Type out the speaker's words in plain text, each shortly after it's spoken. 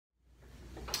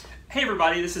Hey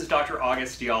everybody, this is Dr.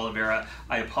 August de Oliveira.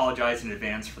 I apologize in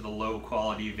advance for the low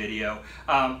quality video.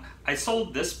 I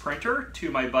sold this printer to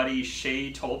my buddy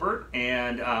Shay Tolbert,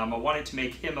 and I wanted to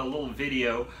make him a little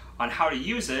video on how to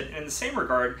use it. And in the same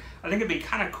regard, I think it'd be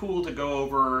kind of cool to go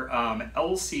over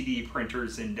LCD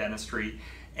printers in dentistry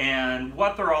and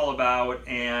what they're all about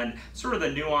and sort of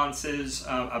the nuances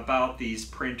about these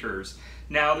printers.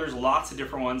 Now there's lots of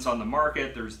different ones on the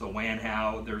market. There's the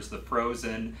Wanhao, there's the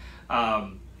Frozen,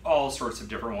 all sorts of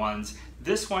different ones.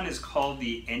 This one is called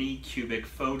the Anycubic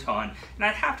Photon, and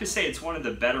I'd have to say it's one of the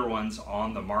better ones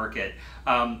on the market.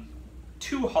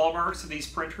 Two hallmarks of these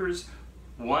printers: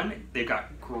 one, they've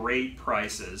got great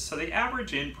prices. So they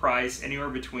average in price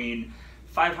anywhere between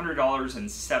 $500 and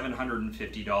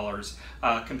 $750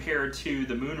 compared to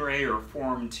the Moonray or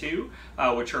Form 2,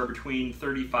 which are between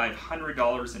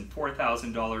 $3,500 and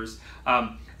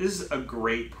 $4,000. This is a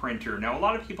great printer. Now, a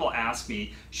lot of people ask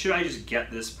me, should I just get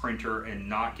this printer and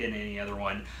not get any other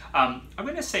one? I'm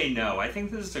going to say no. I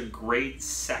think this is a great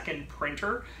second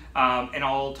printer, and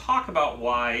I'll talk about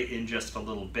why in just a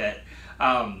little bit.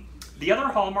 The other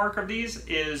hallmark of these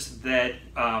is that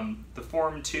the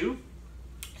Form 2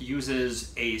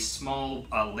 uses a small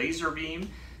laser beam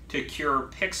to cure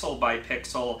pixel by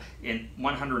pixel in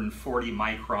 140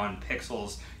 micron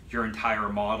pixels your entire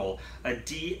model. A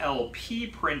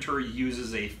DLP printer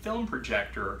uses a film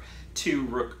projector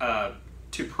to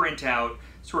print out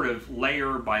sort of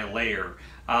layer by layer.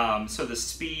 So the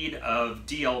speed of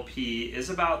DLP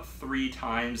is about 3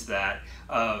 times that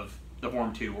of the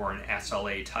Form 2 or an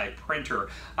SLA type printer.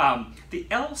 The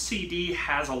LCD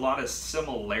has a lot of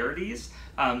similarities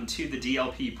to the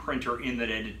DLP printer in that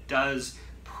it does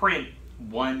print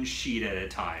one sheet at a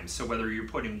time. So whether you're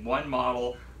putting one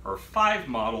model or 5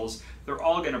 models, they're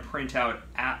all going to print out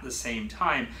at the same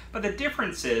time. But the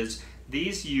difference is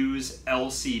these use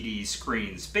LCD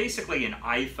screens, basically an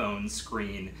iPhone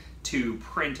screen, to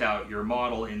print out your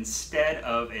model instead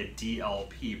of a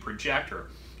DLP projector.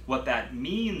 What that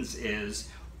means is,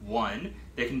 1,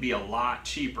 they can be a lot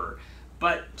cheaper,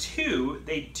 but 2,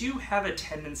 they do have a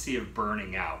tendency of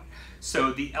burning out.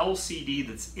 So the LCD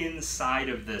that's inside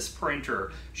of this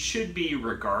printer should be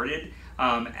regarded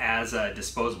as a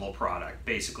disposable product.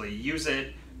 Basically, use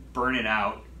it, burn it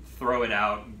out, throw it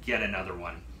out, get another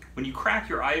one. When you crack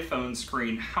your iPhone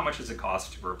screen, how much does it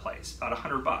cost to replace? About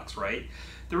 $100, right?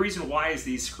 The reason why is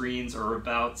these screens are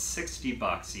about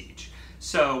 $60 each.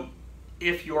 So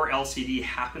if your LCD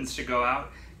happens to go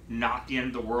out, not the end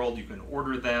of the world. You can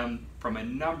order them from a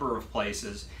number of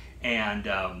places and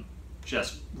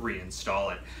just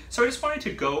reinstall it. So I just wanted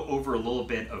to go over a little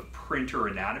bit of printer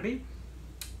anatomy.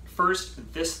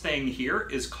 First, this thing here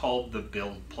is called the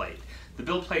build plate. The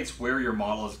build plate's where your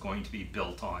model is going to be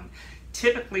built on.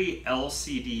 Typically,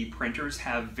 LCD printers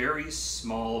have very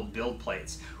small build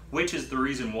plates, which is the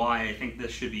reason why I think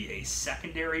this should be a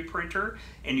secondary printer,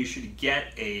 and you should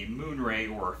get a Moonray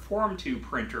or a Form 2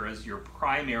 printer as your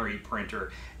primary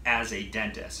printer as a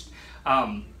dentist.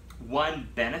 One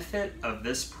benefit of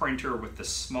this printer with the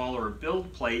smaller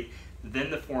build plate than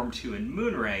the Form 2 and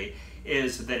Moonray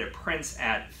is that it prints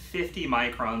at 50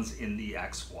 microns in the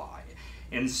XY.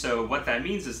 And so what that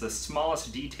means is the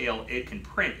smallest detail it can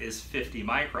print is 50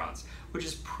 microns, which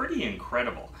is pretty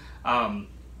incredible.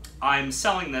 I'm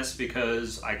selling this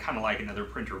because I kind of like another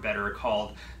printer better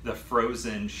called the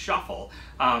Frozen Shuffle,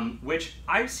 which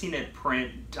I've seen it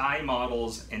print die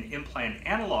models and implant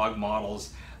analog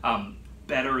models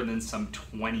better than some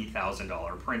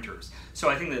 $20,000 printers. So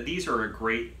I think that these are a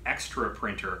great extra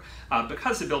printer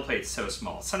because the build plate's so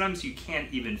small. Sometimes you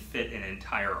can't even fit an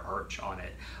entire arch on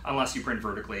it unless you print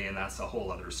vertically, and that's a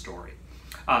whole other story.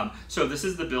 So this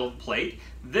is the build plate.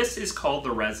 This is called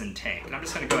the resin tank, and I'm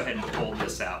just going to go ahead and pull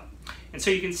this out. And so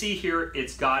you can see here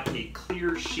it's got a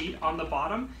clear sheet on the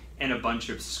bottom and a bunch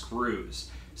of screws.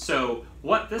 So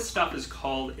what this stuff is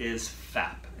called is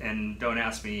FEP, and don't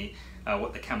ask me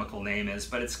what the chemical name is,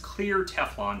 but it's clear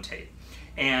Teflon tape.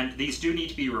 And these do need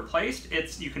to be replaced.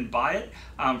 You can buy it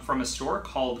from a store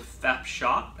called FEP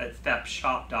Shop at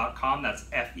fepshop.com. That's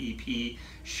FEP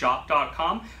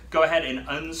shop.com. Go ahead and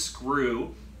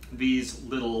unscrew these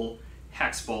little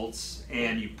hex bolts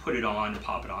and you put it on,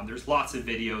 pop it on. There's lots of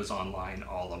videos online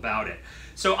all about it.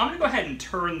 So I'm gonna go ahead and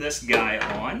turn this guy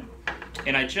on,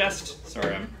 and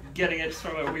sorry, I'm getting it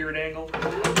from a weird angle.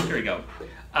 Here we go.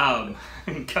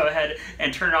 Go ahead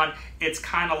and turn it on. It's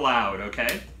kind of loud,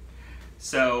 okay?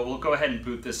 So we'll go ahead and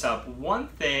boot this up. One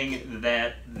thing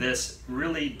that this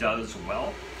really does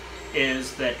well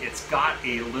is that it's got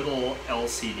a little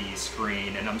LCD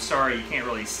screen, and I'm sorry you can't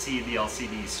really see the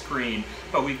LCD screen,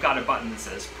 but we've got a button that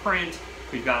says print,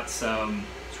 we've got some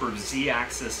sort of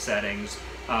Z-axis settings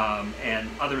and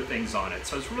other things on it.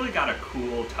 So it's really got a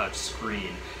cool touch screen.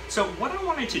 So what I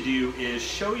wanted to do is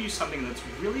show you something that's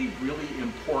really, really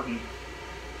important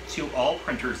to all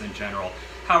printers in general.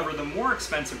 However, the more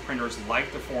expensive printers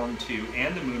like the Form 2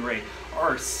 and the Moonray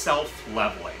are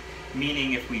self-leveling,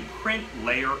 meaning if we print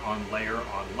layer on layer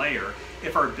on layer,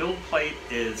 if our build plate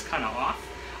is kind of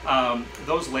off,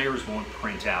 those layers won't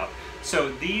print out.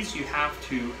 So these you have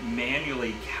to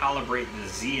manually calibrate the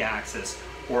Z-axis,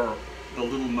 or the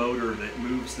little motor that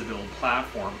moves the build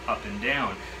platform up and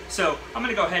down. So I'm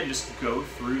going to go ahead and just go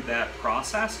through that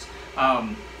process.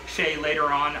 Shay,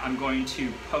 later on I'm going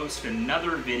to post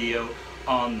another video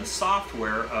on the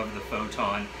software of the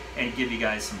Photon and give you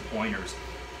guys some pointers.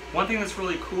 One thing that's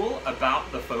really cool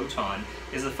about the Photon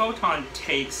is the Photon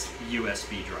takes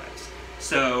USB drives.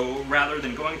 So rather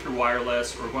than going through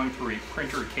wireless or going through a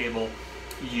printer cable,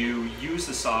 you use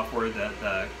the software,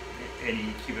 the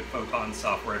Anycubic Photon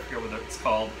software, I forget what it's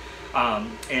called,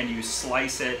 and you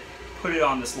slice it, put it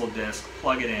on this little disc,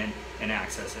 plug it in, and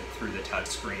access it through the touch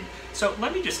screen. So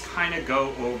let me just kind of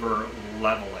go over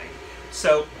leveling.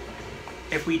 So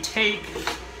if we take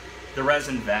the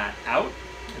resin vat out,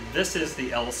 this is the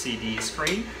LCD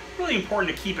screen. Really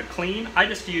important to keep it clean. I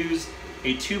just use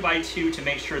a 2x2 to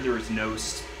make sure there's no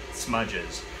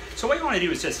smudges. So what you want to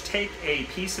do is just take a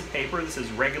piece of paper, this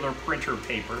is regular printer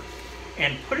paper,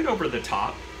 and put it over the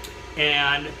top.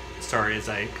 And sorry, as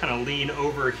I kind of lean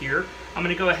over here, I'm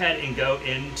going to go ahead and go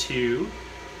into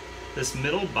this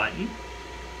middle button,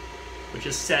 which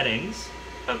is settings,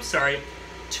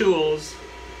 tools,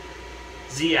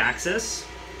 Z-axis,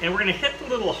 and we're going to hit the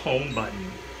little home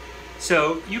button.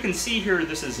 So you can see here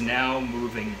this is now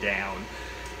moving down.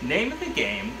 Name of the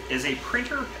game is a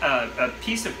printer, a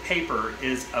piece of paper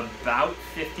is about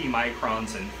 50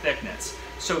 microns in thickness.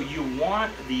 So you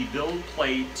want the build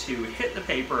plate to hit the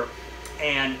paper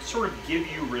and sort of give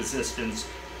you resistance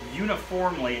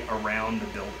uniformly around the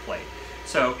build plate.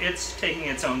 So it's taking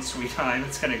its own sweet time.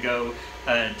 It's going to go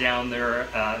down there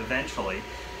eventually.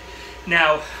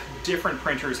 Now, different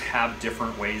printers have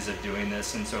different ways of doing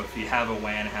this, and so if you have a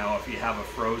Wanhao, if you have a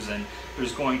Frozen,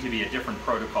 there's going to be a different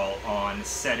protocol on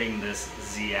setting this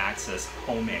Z-axis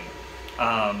homing.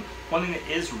 One thing that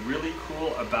is really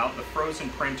cool about the Frozen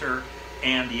printer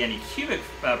and the Anycubic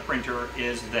printer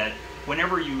is that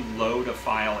whenever you load a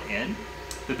file in,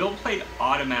 the build plate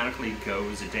automatically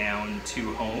goes down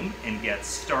to home and gets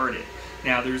started.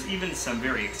 Now, there's even some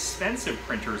very expensive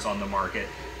printers on the market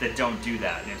that don't do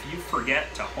that. And if you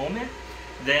forget to home it,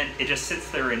 then it just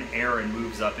sits there in air and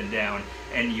moves up and down,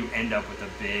 and you end up with a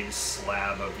big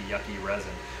slab of yucky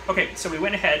resin. Okay, so we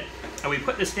went ahead and we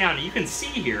put this down, and you can see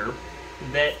here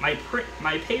that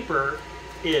my paper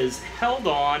is held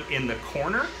on in the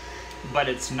corner, but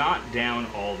it's not down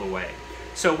all the way.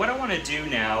 So what I want to do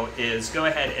now is go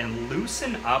ahead and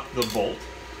loosen up the bolt.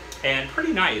 And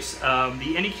pretty nice.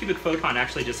 The Anycubic Photon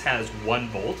actually just has one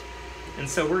bolt. And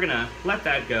so we're gonna let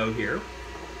that go here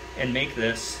and make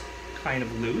this kind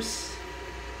of loose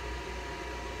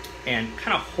and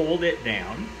kind of hold it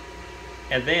down.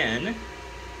 And then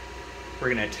we're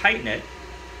gonna tighten it.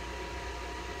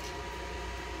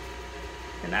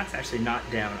 And that's actually not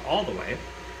down all the way.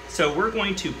 So we're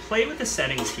going to play with the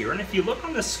settings here. And if you look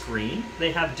on the screen,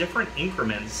 they have different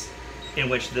increments in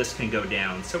which this can go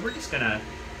down. So we're just gonna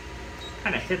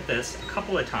kind of hit this a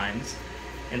couple of times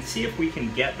and see if we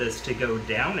can get this to go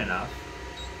down enough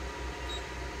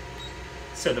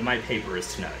so that my paper is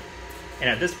snug. And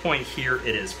at this point here,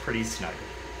 it is pretty snug.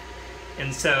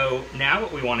 And so now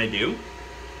what we want to do,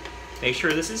 make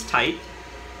sure this is tight,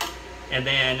 and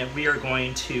then we are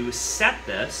going to set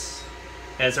this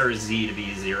as our Z to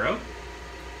be 0.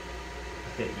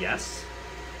 Hit yes.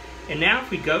 And now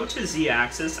if we go to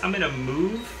Z-axis, I'm going to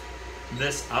move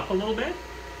this up a little bit.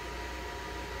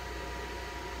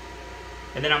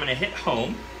 And then I'm going to hit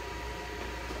home.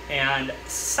 And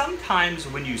sometimes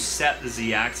when you set the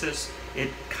Z-axis, it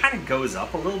kind of goes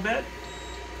up a little bit.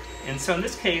 And so in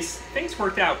this case, things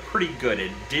worked out pretty good.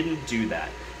 It didn't do that.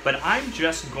 But I'm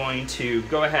just going to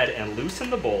go ahead and loosen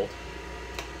the bolt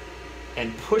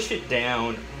and push it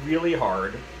down really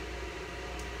hard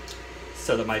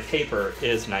so that my paper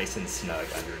is nice and snug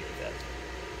underneath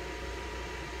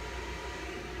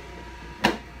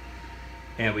it.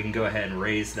 And we can go ahead and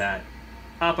raise that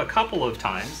up a couple of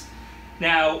times.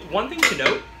 Now, one thing to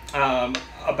note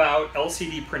about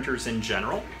LCD printers in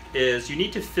general is you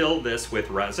need to fill this with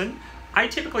resin. I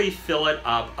typically fill it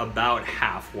up about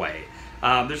halfway.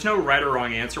 There's no right or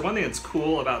wrong answer. One thing that's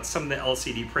cool about some of the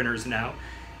LCD printers now,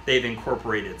 they've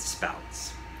incorporated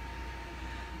spouts.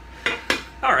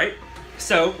 All right,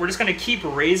 so we're just gonna keep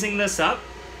raising this up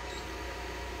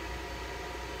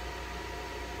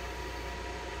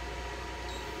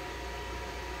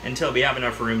until we have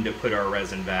enough room to put our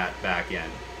resin vat back in.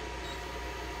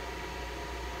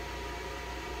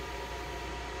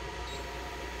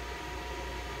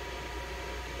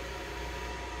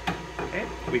 Okay,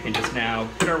 we can just now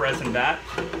put our resin vat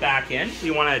back in.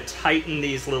 We want to tighten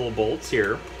these little bolts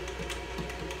here.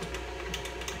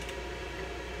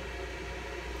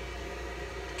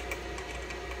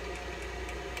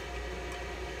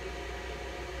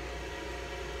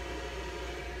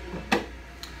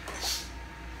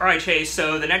 All right, Chase,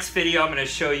 so the next video I'm going to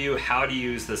show you how to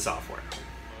use the software.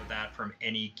 That from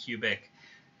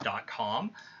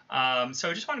Anycubic.com. So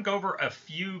I just want to go over a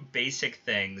few basic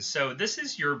things. So this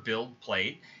is your build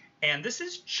plate, and this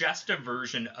is just a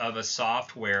version of a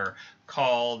software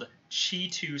called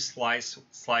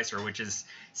ChitoSlicer, which is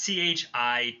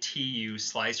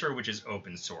ChitoSlicer, which is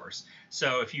open source.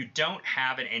 So if you don't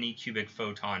have an Anycubic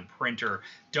Photon printer,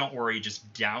 don't worry,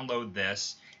 just download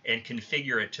this and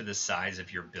configure it to the size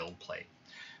of your build plate.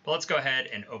 But let's go ahead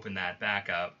and open that back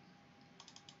up.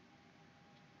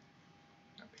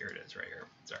 Oh, here it is right here.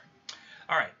 Sorry.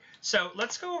 All right, so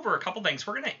let's go over a couple things.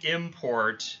 We're going to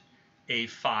import a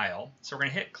file. So we're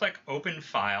going to click Open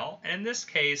File. And in this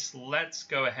case, let's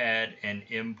go ahead and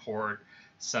import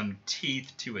some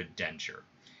teeth to a denture.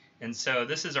 And so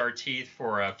this is our teeth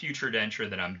for a future denture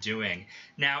that I'm doing.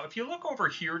 Now, if you look over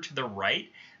here to the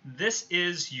right, this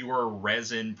is your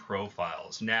resin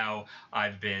profiles. Now,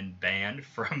 I've been banned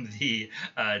from the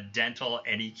dental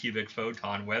Anycubic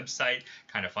Photon website.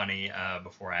 Kind of funny,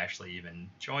 before I actually even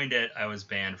joined it, I was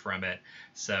banned from it.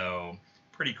 So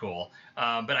pretty cool.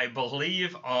 But I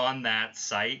believe on that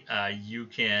site, you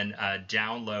can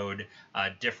download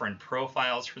different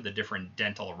profiles for the different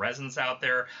dental resins out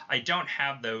there. I don't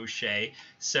have those, Shay,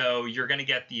 so you're going to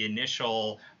get the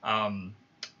initial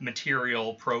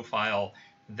material profile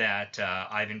that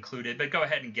I've included, but go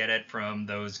ahead and get it from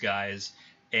those guys,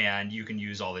 and you can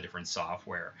use all the different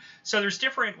software. So there's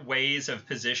different ways of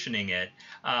positioning it.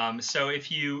 So if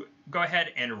you go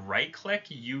ahead and right click,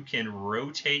 you can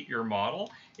rotate your model.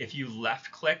 If you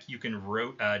left click, you can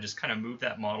just kind of move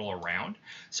that model around.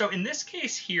 So in this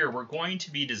case here, we're going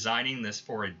to be designing this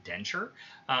for a denture.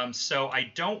 So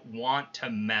I don't want to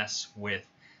mess with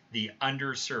the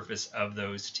undersurface of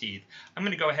those teeth. I'm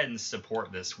going to go ahead and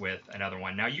support this with another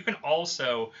one. Now you can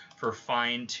also, for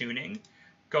fine tuning,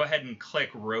 go ahead and click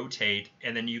rotate,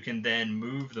 and then you can then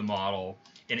move the model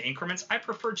in increments. I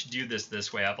prefer to do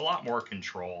this way. I have a lot more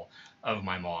control of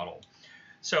my model.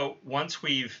 So once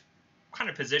we've kind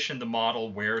of positioned the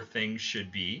model where things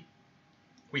should be,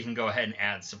 we can go ahead and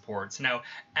add supports. Now,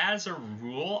 as a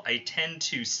rule, I tend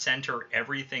to center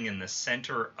everything in the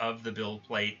center of the build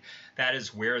plate. That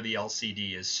is where the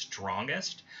LCD is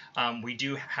strongest. We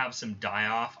do have some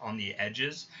die-off on the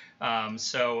edges.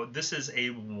 So this is a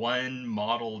one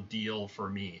model deal for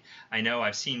me. I know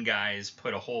I've seen guys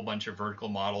put a whole bunch of vertical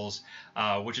models,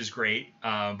 which is great,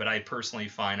 but I personally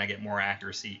find I get more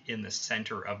accuracy in the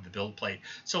center of the build plate.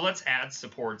 So let's add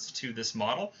supports to this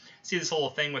model. See this little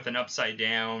thing with an upside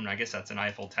down, I guess that's an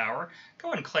Eiffel Tower. Go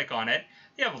ahead and click on it.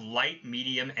 You have light,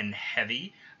 medium, and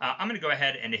heavy. I'm going to go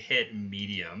ahead and hit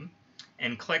medium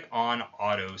and click on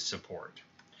auto support.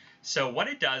 So what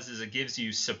it does is it gives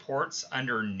you supports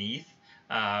underneath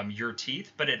your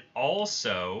teeth, but it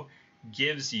also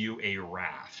gives you a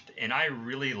raft. And I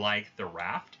really like the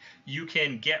raft. You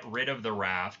can get rid of the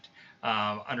raft.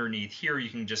 Underneath here, you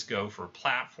can just go for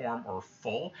platform or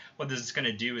full. What this is going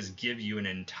to do is give you an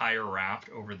entire raft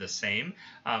over the same.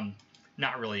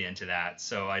 Not really into that,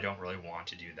 so I don't really want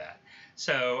to do that.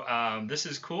 So this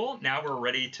is cool. Now we're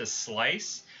ready to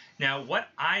slice. Now what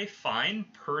I find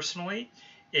personally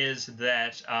is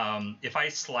that if I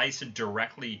slice it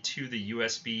directly to the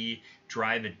USB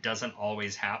drive, it doesn't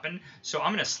always happen. So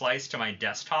I'm going to slice to my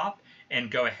desktop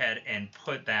and go ahead and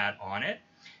put that on it.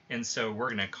 And so we're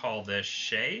going to call this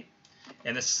Shay,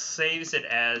 and this saves it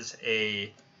as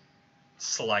a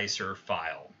slicer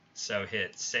file. So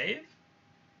hit save.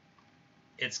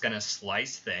 It's going to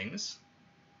slice things,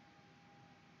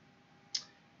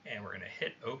 and we're going to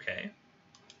hit OK.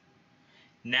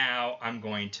 Now I'm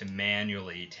going to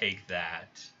manually take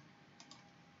that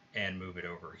and move it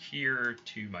over here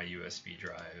to my USB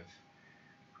drive.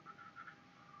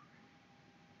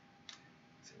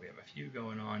 So we have a few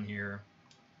going on here.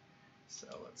 So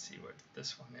let's see what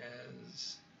this one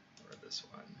is, or this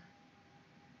one.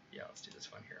 Yeah, let's do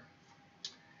this one here.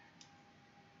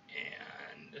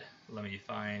 And let me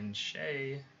find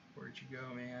Shay. Where'd you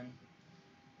go, man?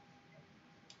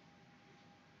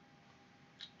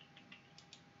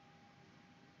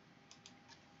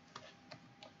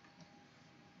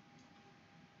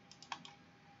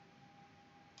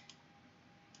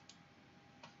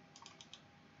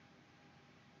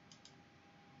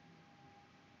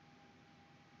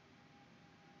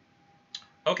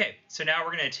 Okay, so now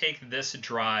we're going to take this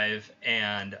drive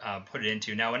and put it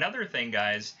into. Now another thing,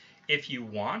 guys, if you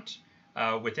want,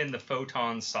 within the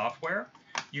Photon software,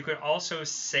 you could also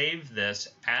save this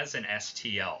as an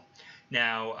STL.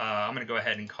 Now I'm going to go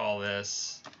ahead and call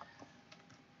this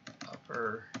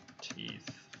upper teeth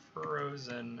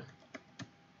frozen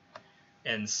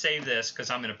and save this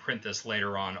because I'm going to print this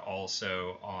later on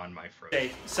also on my frozen.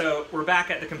 Okay, so we're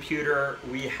back at the computer.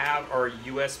 We have our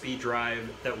USB drive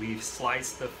that we've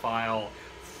sliced the file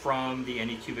from the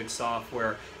Anycubic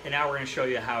software, and now we're going to show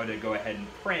you how to go ahead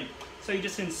and print. So you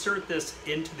just insert this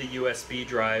into the USB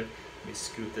drive. Let me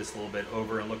scoot this a little bit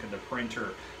over and look at the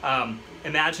printer.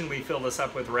 Imagine we fill this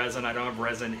up with resin. I don't have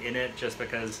resin in it just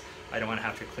because I don't want to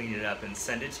have to clean it up and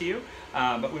send it to you.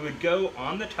 But we would go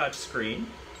on the touch screen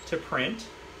to print,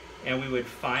 and we would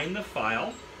find the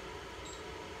file.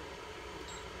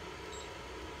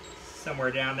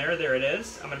 Somewhere down there, there it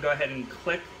is. I'm going to go ahead and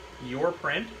click your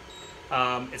print.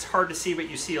 It's hard to see, but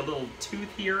you see a little tooth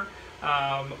here.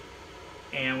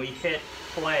 And we hit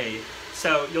play.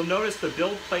 So you'll notice the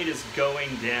build plate is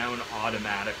going down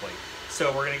automatically. So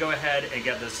we're going to go ahead and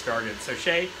get this started. So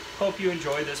Shay, hope you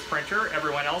enjoyed this printer.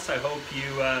 Everyone else, I hope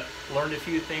you learned a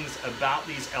few things about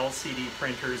these LCD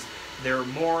printers. There are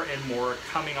more and more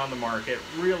coming on the market,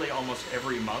 really almost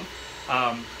every month.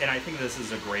 And I think this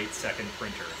is a great second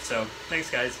printer. So thanks,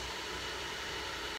 guys.